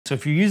So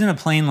if you're using a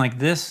plane like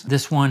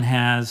this one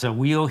has a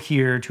wheel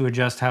here to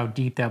adjust how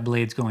deep that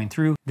blade's going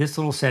through. This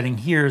little setting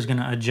here is going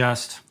to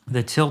adjust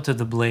the tilt of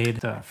the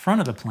blade. The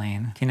front of the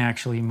plane can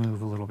actually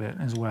move a little bit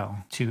as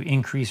well to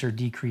increase or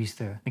decrease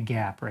the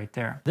gap right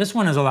there. This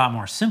one is a lot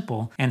more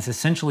simple, and it's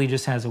essentially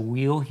just has a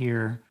wheel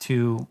here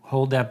to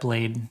hold that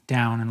blade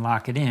down and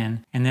lock it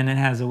in, and then it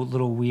has a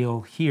little wheel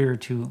here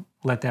to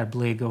let that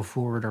blade go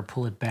forward or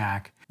pull it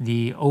back.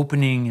 The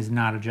opening is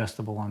not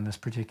adjustable on this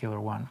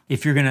particular one.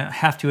 If you're gonna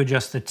have to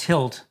adjust the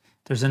tilt,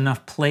 there's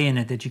enough play in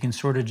it that you can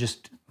sort of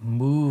just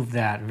move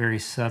that very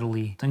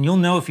subtly. And you'll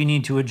know if you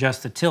need to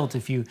adjust the tilt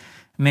if you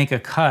make a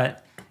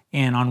cut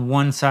and on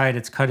one side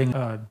it's cutting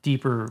a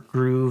deeper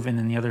groove and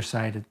then the other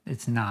side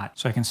it's not.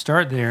 So I can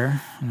start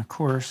there, and of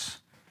course,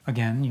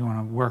 again, you want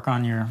to work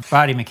on your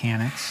body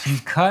mechanics. You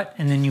cut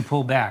and then you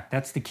pull back.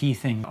 That's the key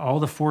thing. All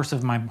the force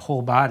of my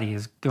whole body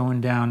is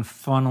going down,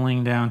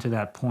 funneling down to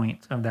that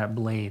point of that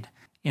blade.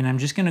 And I'm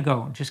just going to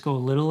go a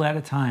little at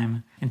a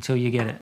time until you get it.